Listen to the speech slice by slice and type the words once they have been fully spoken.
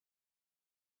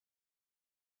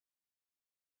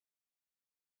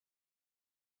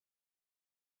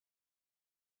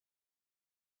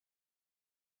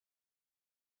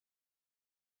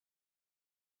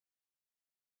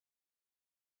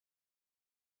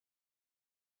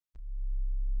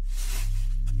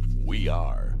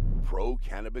are Pro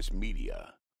Cannabis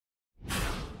Media.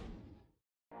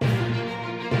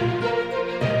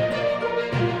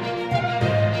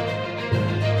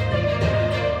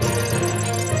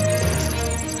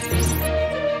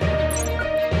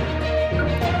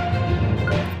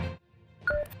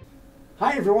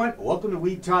 Hi everyone, welcome to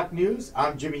Weed Talk News.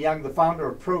 I'm Jimmy Young, the founder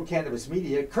of Pro Cannabis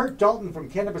Media. Kurt Dalton from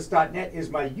Cannabis.net is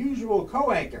my usual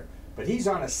co-anchor, but he's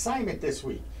on assignment this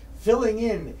week. Filling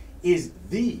in is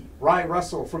the Rye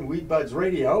Russell from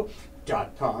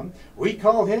WeedBudsRadio.com. We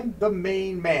call him the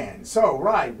main man. So,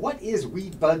 Rye, what is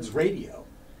Weed Buds Radio?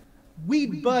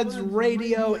 Weed Buds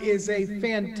Radio is a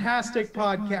fantastic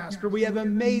podcast where we have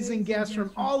amazing guests from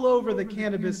all over the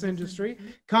cannabis industry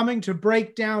coming to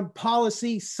break down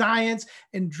policy, science,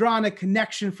 and drawing a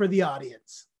connection for the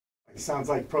audience. It sounds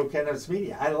like Pro Cannabis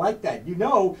Media. I like that. You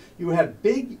know, you have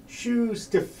big shoes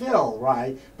to fill,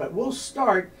 right? But we'll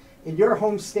start in your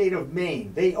home state of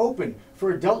Maine. They open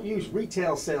for adult use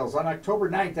retail sales on October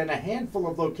 9th in a handful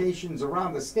of locations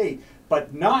around the state,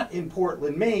 but not in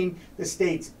Portland, Maine, the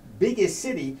state's biggest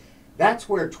city. That's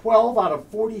where 12 out of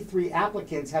 43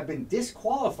 applicants have been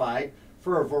disqualified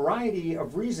for a variety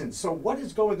of reasons. So what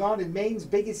is going on in Maine's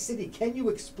biggest city? Can you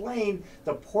explain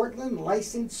the Portland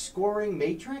license scoring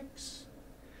matrix?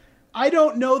 I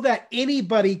don't know that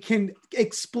anybody can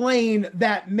explain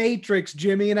that matrix,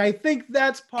 Jimmy, and I think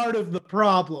that's part of the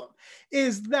problem,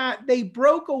 is that they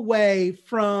broke away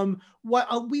from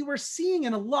what we were seeing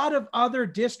in a lot of other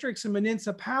districts and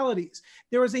municipalities.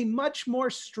 There was a much more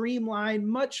streamlined,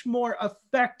 much more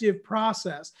effective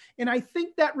process. And I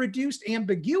think that reduced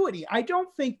ambiguity. I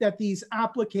don't think that these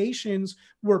applications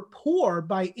were poor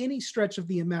by any stretch of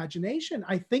the imagination.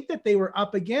 I think that they were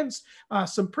up against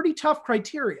some pretty tough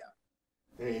criteria.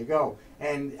 There you go.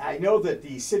 And I know that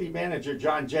the city manager,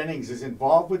 John Jennings, is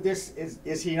involved with this.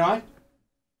 Is he not?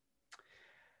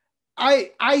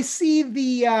 I see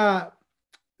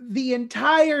the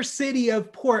entire city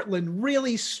of Portland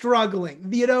really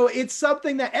struggling. You know, it's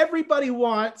something that everybody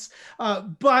wants,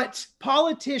 but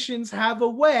politicians have a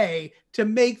way to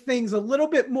make things a little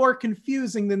bit more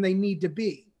confusing than they need to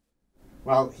be.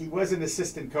 Well, he was an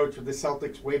assistant coach with the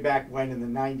Celtics way back when in the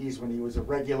 90s when he was a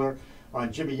regular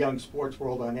on Jimmy Young Sports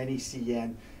World on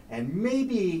NECN. And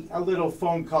maybe a little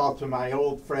phone call to my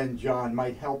old friend John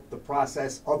might help the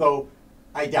process, although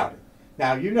I doubt it.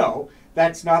 Now, you know,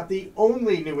 that's not the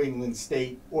only New England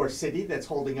state or city that's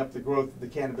holding up the growth of the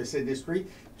cannabis industry.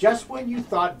 Just when you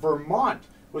thought Vermont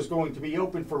was going to be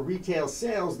open for retail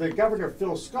sales, the governor,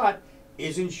 Phil Scott,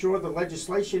 isn't sure the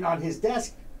legislation on his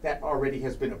desk that already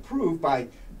has been approved by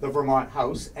the Vermont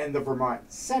House and the Vermont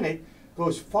Senate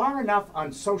goes far enough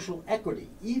on social equity,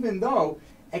 even though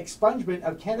expungement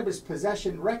of cannabis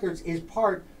possession records is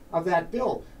part of that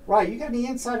bill. Right, you got any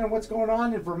insight on what's going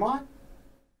on in Vermont?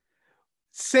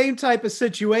 Same type of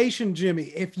situation,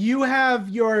 Jimmy. If you have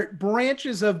your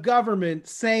branches of government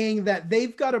saying that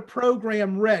they've got a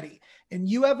program ready and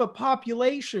you have a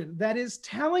population that is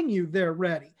telling you they're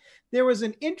ready, there was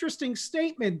an interesting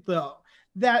statement, though,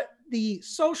 that the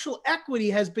social equity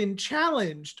has been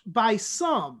challenged by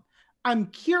some. I'm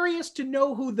curious to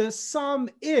know who the some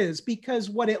is, because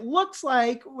what it looks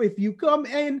like, if you come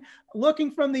in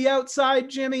looking from the outside,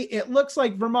 Jimmy, it looks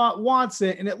like Vermont wants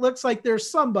it, and it looks like there's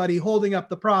somebody holding up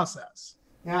the process.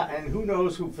 Yeah, and who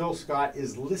knows who Phil Scott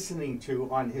is listening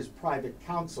to on his private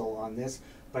counsel on this,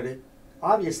 but it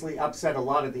obviously upset a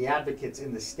lot of the advocates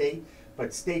in the state.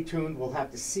 But stay tuned, we'll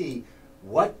have to see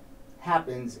what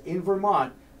happens in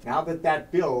Vermont now that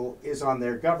that bill is on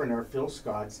their governor, Phil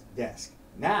Scott's desk.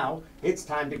 Now, it's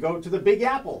time to go to the Big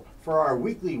Apple for our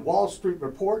weekly Wall Street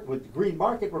report with Green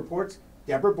Market Report's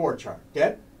Deborah Borchardt.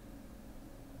 Deb?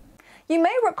 You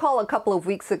may recall a couple of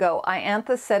weeks ago,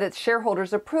 Ianthus said its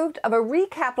shareholders approved of a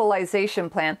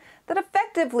recapitalization plan that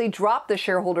effectively dropped the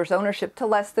shareholders' ownership to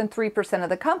less than 3% of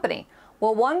the company.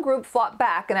 Well, one group fought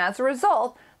back, and as a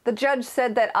result, the judge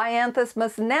said that Ianthus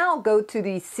must now go to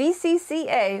the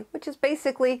CCCA, which is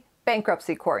basically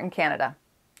bankruptcy court in Canada.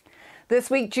 This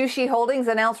week, Jushi Holdings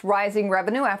announced rising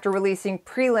revenue after releasing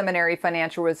preliminary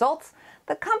financial results.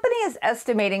 The company is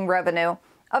estimating revenue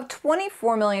of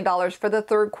 $24 million for the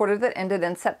third quarter that ended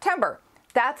in September.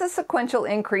 That's a sequential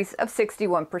increase of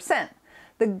 61%.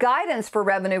 The guidance for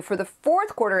revenue for the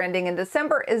fourth quarter ending in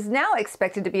December is now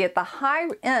expected to be at the high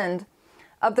end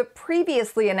of the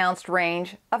previously announced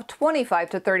range of $25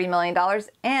 to $30 million,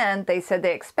 and they said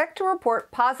they expect to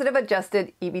report positive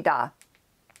adjusted EBITDA.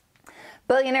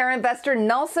 Billionaire investor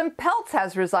Nelson Peltz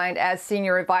has resigned as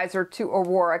senior advisor to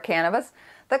Aurora Cannabis.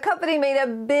 The company made a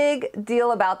big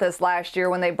deal about this last year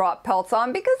when they brought Peltz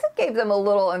on because it gave them a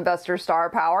little investor star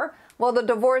power. Well, the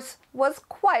divorce was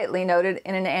quietly noted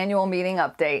in an annual meeting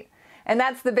update. And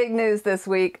that's the big news this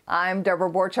week. I'm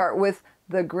Deborah Borchardt with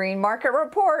the Green Market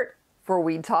Report for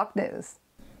Weed Talk News.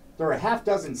 There are a half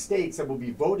dozen states that will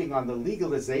be voting on the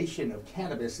legalization of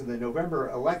cannabis in the November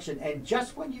election. And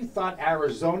just when you thought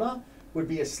Arizona would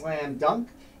be a slam dunk,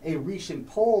 a recent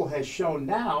poll has shown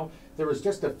now there is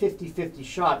just a 50-50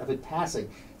 shot of it passing.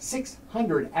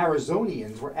 600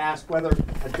 Arizonians were asked whether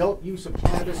adult use of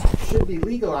cannabis should be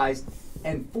legalized,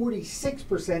 and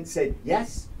 46% said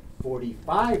yes,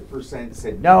 45%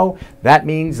 said no. That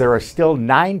means there are still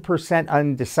 9%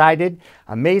 undecided.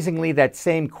 Amazingly, that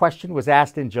same question was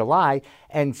asked in July,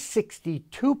 and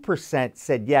 62%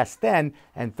 said yes then,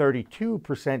 and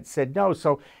 32% said no.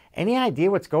 So any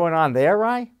idea what's going on there,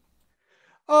 Rye?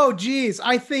 Oh, geez.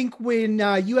 I think when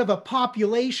you have a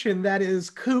population that is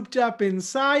cooped up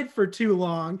inside for too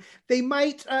long, they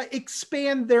might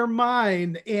expand their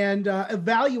mind and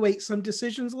evaluate some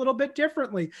decisions a little bit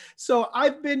differently. So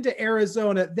I've been to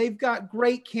Arizona. They've got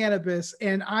great cannabis,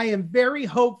 and I am very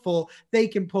hopeful they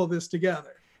can pull this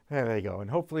together. There they go. And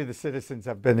hopefully the citizens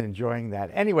have been enjoying that.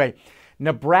 Anyway,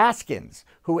 Nebraskans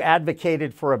who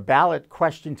advocated for a ballot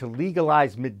question to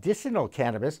legalize medicinal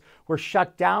cannabis were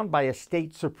shut down by a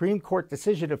state Supreme Court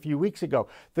decision a few weeks ago.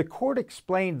 The court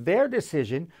explained their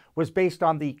decision was based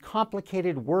on the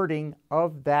complicated wording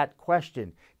of that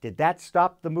question. Did that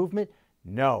stop the movement?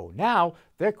 No. Now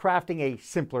they're crafting a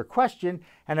simpler question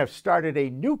and have started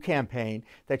a new campaign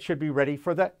that should be ready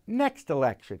for the next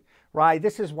election. Rye,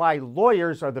 this is why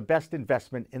lawyers are the best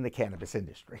investment in the cannabis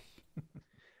industry.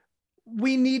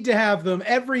 We need to have them.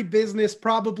 Every business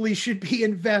probably should be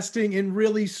investing in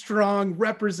really strong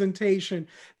representation,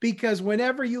 because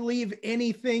whenever you leave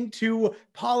anything to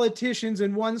politicians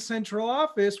in one central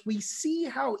office, we see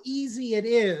how easy it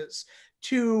is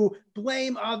to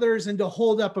blame others and to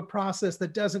hold up a process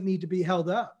that doesn't need to be held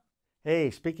up.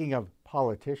 Hey, speaking of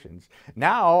politicians,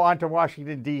 now on to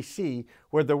Washington, D.C.,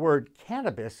 where the word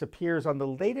cannabis appears on the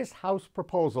latest House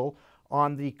proposal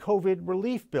on the COVID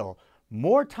relief bill,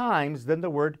 more times than the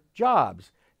word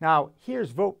jobs. Now,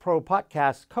 here's Vote Pro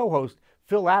podcast co-host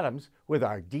Phil Adams with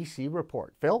our D.C.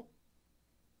 report. Phil?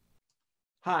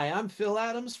 Hi, I'm Phil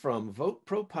Adams from Vote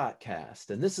Pro podcast,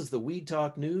 and this is the Weed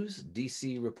Talk News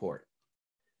D.C. report.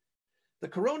 The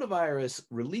coronavirus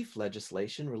relief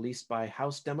legislation released by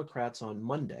House Democrats on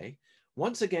Monday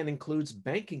once again includes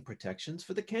banking protections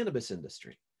for the cannabis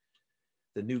industry.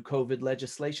 The new COVID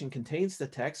legislation contains the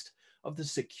text of the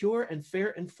Secure and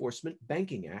Fair Enforcement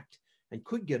Banking Act and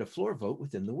could get a floor vote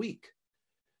within the week.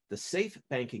 The SAFE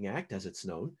Banking Act, as it's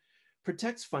known,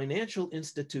 protects financial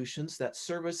institutions that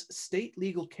service state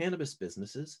legal cannabis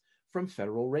businesses from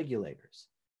federal regulators.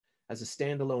 As a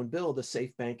standalone bill, the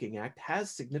SAFE Banking Act has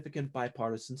significant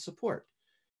bipartisan support.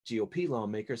 GOP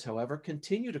lawmakers, however,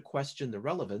 continue to question the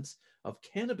relevance of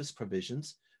cannabis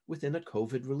provisions within a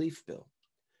COVID relief bill.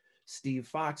 Steve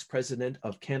Fox, president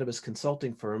of cannabis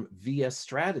consulting firm VS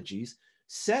Strategies,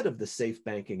 said of the SAFE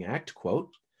Banking Act, quote,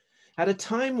 "At a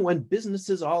time when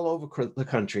businesses all over the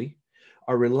country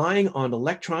are relying on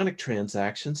electronic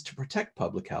transactions to protect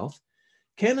public health,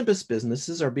 cannabis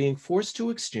businesses are being forced to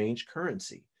exchange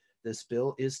currency. This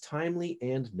bill is timely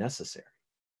and necessary."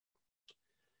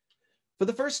 For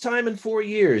the first time in 4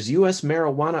 years, U.S.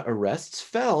 marijuana arrests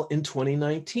fell in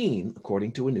 2019,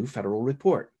 according to a new federal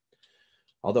report.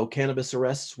 Although cannabis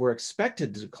arrests were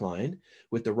expected to decline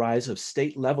with the rise of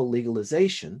state-level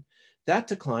legalization, that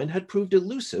decline had proved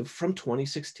elusive from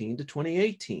 2016 to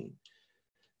 2018.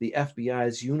 The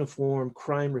FBI's Uniform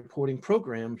Crime Reporting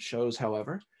Program shows,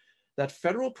 however, that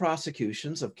federal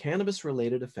prosecutions of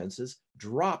cannabis-related offenses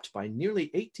dropped by nearly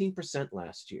 18%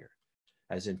 last year.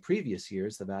 As in previous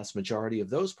years, the vast majority of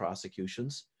those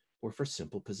prosecutions were for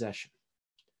simple possession.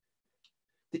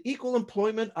 The Equal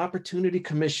Employment Opportunity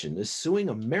Commission is suing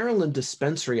a Maryland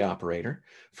dispensary operator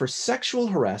for sexual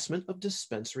harassment of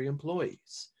dispensary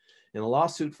employees. In a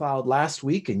lawsuit filed last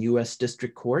week in U.S.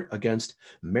 District Court against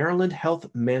Maryland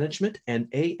Health Management and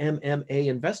AMMA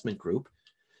Investment Group,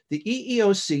 the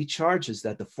EEOC charges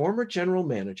that the former general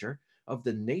manager of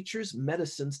the Nature's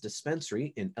Medicines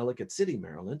dispensary in Ellicott City,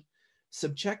 Maryland,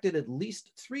 subjected at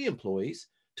least 3 employees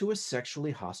to a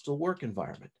sexually hostile work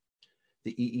environment.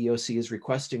 The EEOC is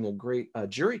requesting a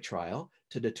jury trial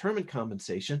to determine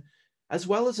compensation, as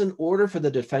well as an order for the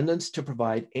defendants to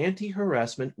provide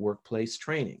anti-harassment workplace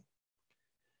training.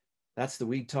 That's the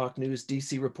Weed Talk News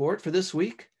DC report for this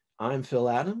week. I'm Phil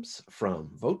Adams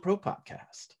from Vote Pro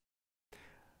Podcast.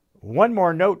 One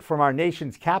more note from our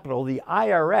nation's capital: the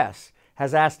IRS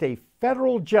has asked a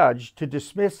federal judge to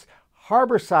dismiss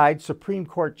Harborside Supreme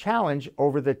Court challenge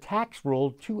over the tax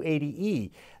rule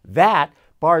 280E. That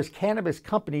bars cannabis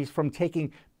companies from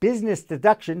taking business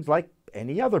deductions like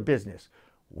any other business.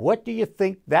 What do you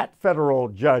think that federal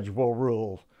judge will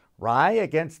rule? Rye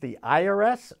against the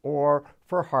IRS or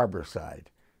for Harborside?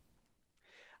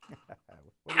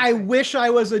 I wish I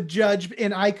was a judge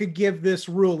and I could give this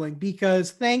ruling,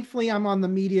 because thankfully I'm on the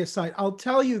media side. I'll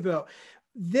tell you though,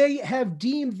 they have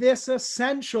deemed this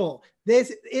essential.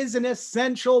 This is an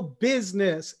essential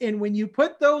business. And when you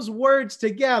put those words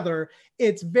together,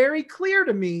 it's very clear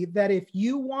to me that if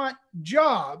you want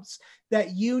jobs,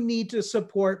 that you need to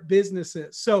support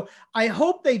businesses. So I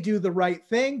hope they do the right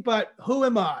thing, but who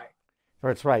am I?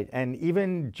 That's right. And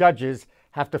even judges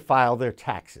have to file their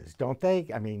taxes, don't they?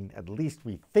 I mean, at least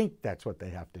we think that's what they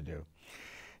have to do.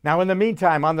 Now, in the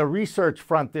meantime, on the research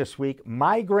front this week,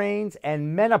 migraines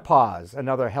and menopause,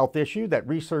 another health issue that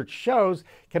research shows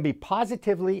can be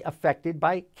positively affected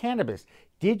by cannabis.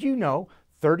 Did you know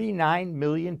 39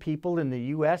 million people in the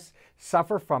U.S.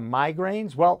 suffer from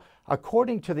migraines? Well,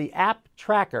 according to the app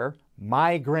tracker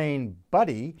Migraine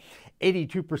Buddy,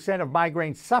 82% of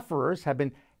migraine sufferers have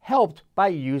been helped by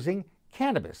using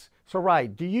cannabis. So, Rye,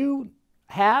 do you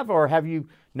have or have you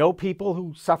know people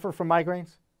who suffer from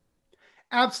migraines?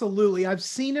 Absolutely. I've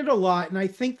seen it a lot, and I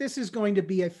think this is going to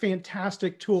be a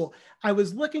fantastic tool. I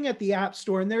was looking at the App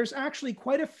Store, and there's actually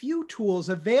quite a few tools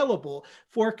available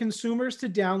for consumers to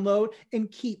download and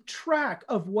keep track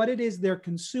of what it is they're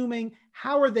consuming,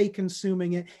 how are they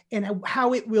consuming it, and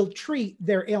how it will treat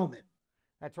their ailment.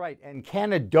 That's right. And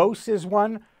Cannadose is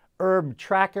one. Herb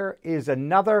Tracker is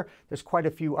another. There's quite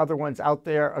a few other ones out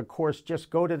there. Of course, just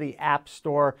go to the App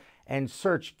Store and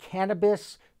search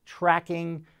cannabis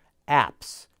tracking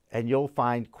apps, and you'll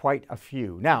find quite a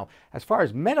few. Now, as far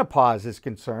as menopause is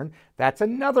concerned, that's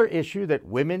another issue that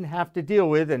women have to deal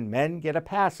with and men get a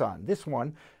pass on. This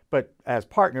one, but as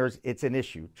partners, it's an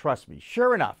issue. Trust me.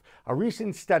 Sure enough, a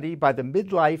recent study by the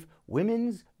Midlife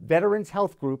Women's Veterans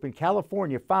Health Group in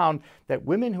California found that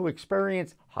women who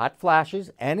experience hot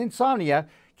flashes and insomnia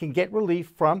can get relief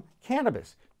from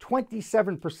cannabis.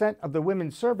 27% of the women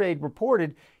surveyed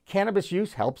reported cannabis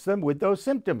use helps them with those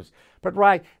symptoms. But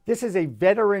Rye, this is a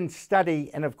veteran study,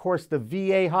 and of course the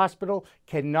VA hospital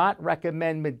cannot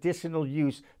recommend medicinal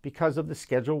use because of the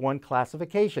Schedule I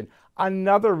classification.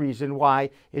 Another reason why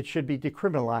it should be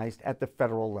decriminalized at the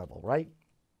federal level, right?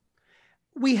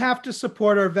 We have to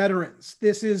support our veterans.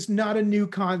 This is not a new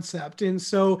concept. And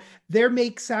so they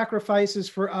make sacrifices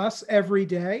for us every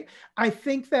day. I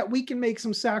think that we can make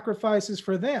some sacrifices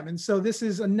for them. And so this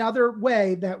is another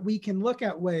way that we can look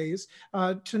at ways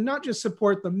to not just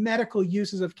support the medical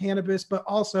uses of cannabis, but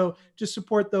also to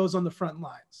support those on the front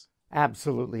lines.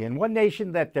 Absolutely. And one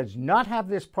nation that does not have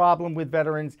this problem with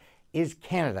veterans is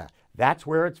Canada. That's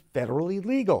where it's federally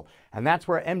legal. And that's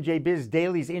where MJ Biz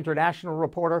Daily's international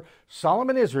reporter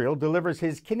Solomon Israel delivers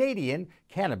his Canadian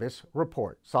cannabis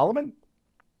report. Solomon?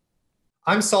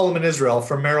 I'm Solomon Israel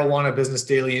from Marijuana Business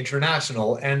Daily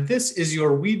International, and this is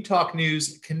your Weed Talk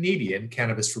News Canadian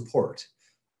Cannabis Report.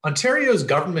 Ontario's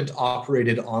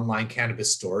government-operated online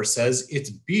cannabis store says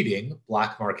it's beating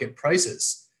black market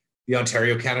prices. The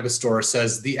Ontario Cannabis Store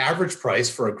says the average price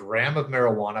for a gram of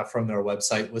marijuana from their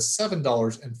website was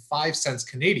 $7.05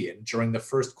 Canadian during the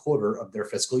first quarter of their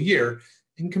fiscal year.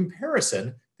 In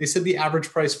comparison, they said the average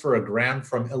price for a gram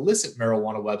from illicit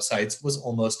marijuana websites was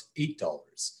almost $8.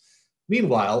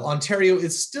 Meanwhile, Ontario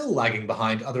is still lagging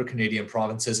behind other Canadian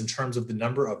provinces in terms of the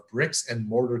number of bricks and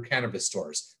mortar cannabis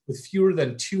stores, with fewer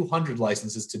than 200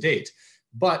 licenses to date.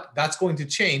 But that's going to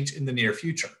change in the near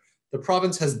future. The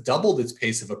province has doubled its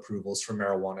pace of approvals for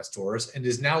marijuana stores and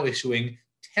is now issuing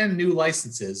 10 new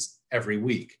licenses every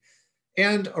week.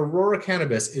 And Aurora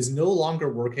Cannabis is no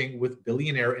longer working with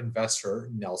billionaire investor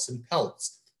Nelson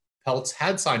Peltz. Peltz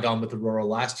had signed on with Aurora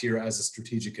last year as a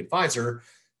strategic advisor.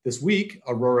 This week,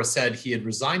 Aurora said he had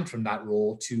resigned from that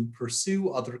role to pursue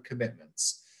other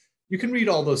commitments. You can read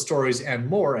all those stories and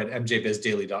more at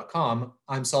mjbizdaily.com.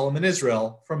 I'm Solomon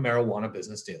Israel from Marijuana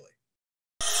Business Daily.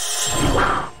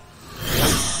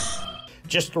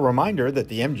 Just a reminder that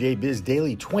the MJ Biz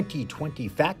Daily 2020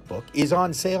 Fact Book is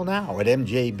on sale now at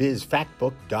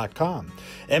mjbizfactbook.com.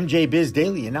 MJ Biz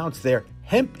Daily announced their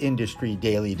hemp industry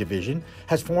daily division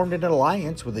has formed an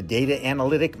alliance with the data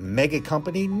analytic mega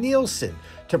company Nielsen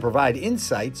to provide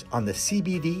insights on the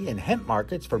CBD and hemp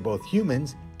markets for both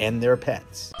humans and their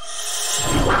pets.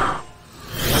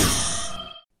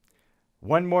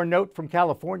 One more note from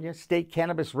California. State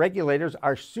cannabis regulators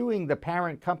are suing the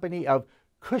parent company of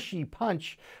Cushy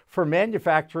Punch for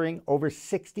manufacturing over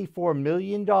 $64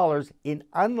 million in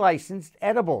unlicensed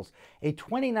edibles. A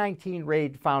 2019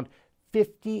 raid found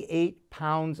 58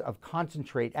 pounds of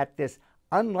concentrate at this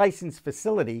unlicensed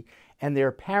facility, and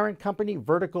their parent company,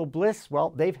 Vertical Bliss, well,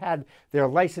 they've had their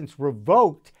license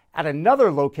revoked at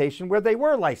another location where they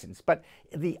were licensed. But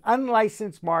the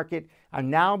unlicensed market are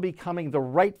now becoming the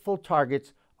rightful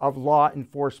targets of law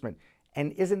enforcement.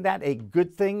 And isn't that a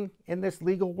good thing in this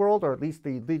legal world, or at least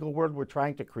the legal world we're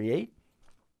trying to create?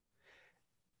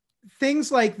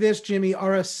 Things like this, Jimmy,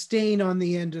 are a stain on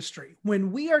the industry.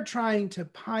 When we are trying to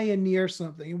pioneer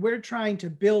something, and we're trying to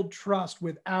build trust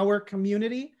with our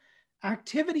community,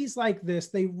 activities like this,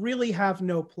 they really have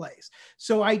no place.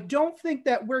 So I don't think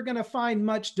that we're going to find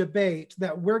much debate,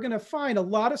 that we're going to find a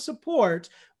lot of support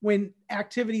when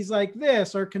activities like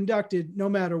this are conducted no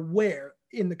matter where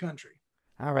in the country.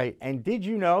 All right. And did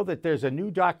you know that there's a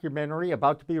new documentary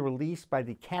about to be released by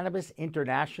the Cannabis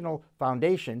International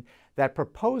Foundation that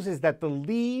proposes that the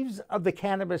leaves of the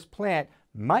cannabis plant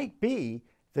might be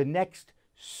the next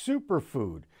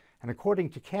superfood? And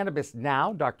according to Cannabis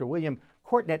Now, Dr. William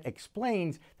Courtnett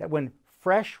explains that when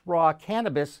fresh raw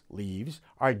cannabis leaves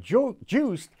are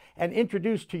juiced and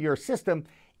introduced to your system,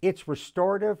 its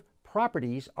restorative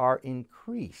properties are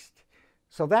increased.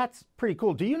 So that's pretty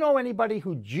cool. Do you know anybody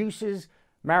who juices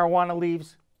marijuana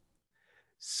leaves?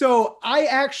 So I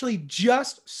actually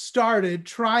just started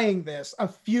trying this a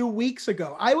few weeks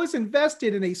ago. I was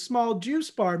invested in a small juice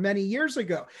bar many years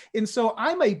ago. And so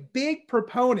I'm a big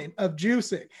proponent of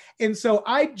juicing. And so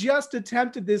I just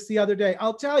attempted this the other day.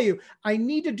 I'll tell you, I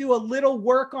need to do a little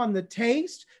work on the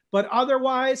taste, but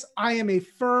otherwise I am a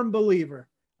firm believer.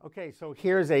 Okay, so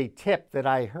here's a tip that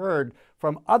I heard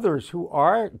from others who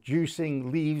are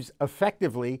juicing leaves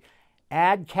effectively.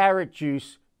 Add carrot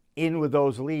juice in with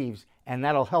those leaves, and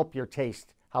that'll help your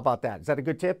taste. How about that? Is that a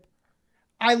good tip?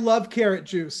 I love carrot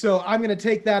juice, so I'm going to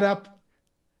take that up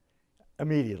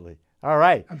immediately. All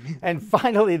right. And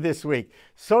finally this week,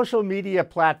 social media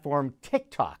platform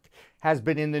TikTok has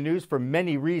been in the news for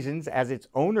many reasons, as its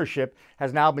ownership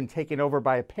has now been taken over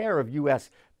by a pair of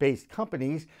U.S.-based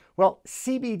companies. Well,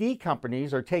 CBD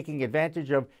companies are taking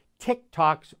advantage of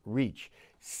TikTok's reach.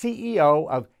 CEO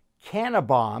of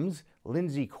Cannabombs,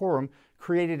 Lindsay Coram,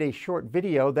 created a short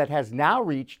video that has now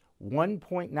reached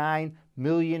 1.9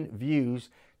 million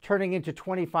views, turning into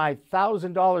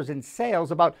 $25,000 in sales,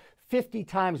 about 50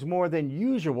 times more than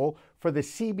usual for the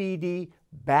CBD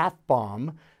bath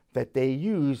bomb that they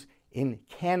use in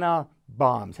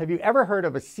Cannabombs. Have you ever heard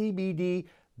of a CBD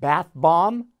bath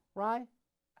bomb, Rye?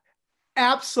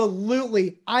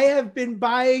 Absolutely. I have been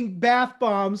buying bath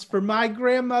bombs for my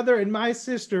grandmother and my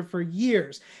sister for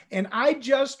years. And I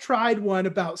just tried one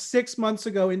about 6 months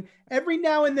ago. And every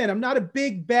now and then, I'm not a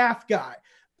big bath guy,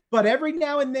 but every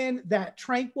now and then that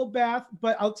tranquil bath.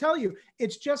 But I'll tell you,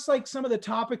 it's just like some of the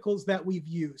topicals that we've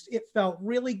used. It felt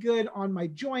really good on my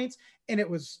joints, and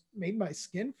made my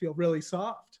skin feel really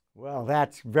soft. Well,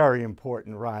 that's very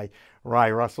important, Rye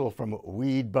Russell from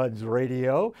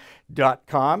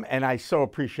WeedBudsRadio.com. And I so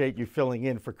appreciate you filling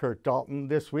in for Kurt Dalton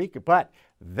this week. But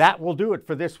that will do it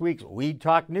for this week's Weed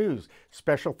Talk News.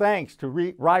 Special thanks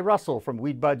to Rye Russell from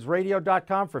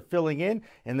WeedBudsRadio.com for filling in.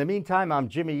 In the meantime, I'm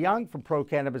Jimmy Young from Pro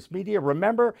Cannabis Media.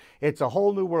 Remember, it's a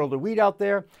whole new world of weed out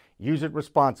there. Use it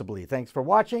responsibly. Thanks for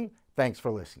watching. Thanks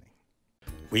for listening.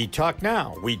 Weed Talk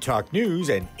Now, Weed Talk News,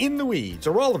 and In the Weeds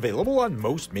are all available on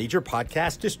most major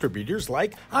podcast distributors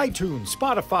like iTunes,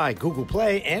 Spotify, Google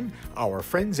Play, and our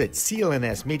friends at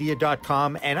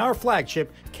clnsmedia.com and our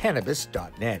flagship,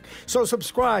 cannabis.net. So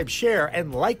subscribe, share,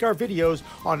 and like our videos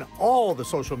on all the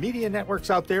social media networks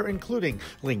out there, including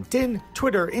LinkedIn,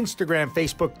 Twitter, Instagram,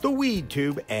 Facebook, the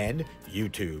WeedTube, and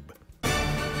YouTube.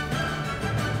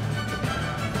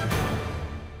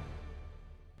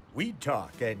 Weed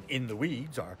Talk and In the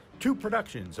Weeds are two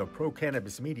productions of Pro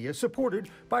Cannabis Media supported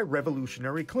by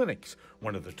Revolutionary Clinics,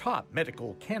 one of the top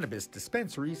medical cannabis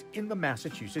dispensaries in the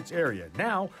Massachusetts area,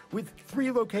 now with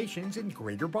 3 locations in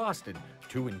Greater Boston,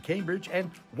 2 in Cambridge and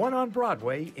 1 on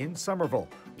Broadway in Somerville.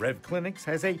 Rev Clinics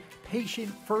has a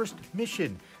patient-first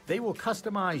mission. They will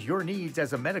customize your needs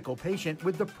as a medical patient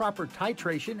with the proper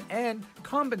titration and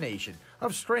combination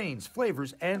of strains,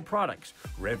 flavors, and products.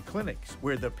 Rev Clinics,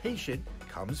 where the patient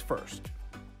comes first.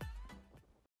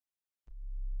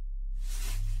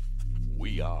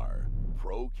 We are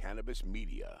Pro Cannabis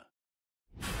Media.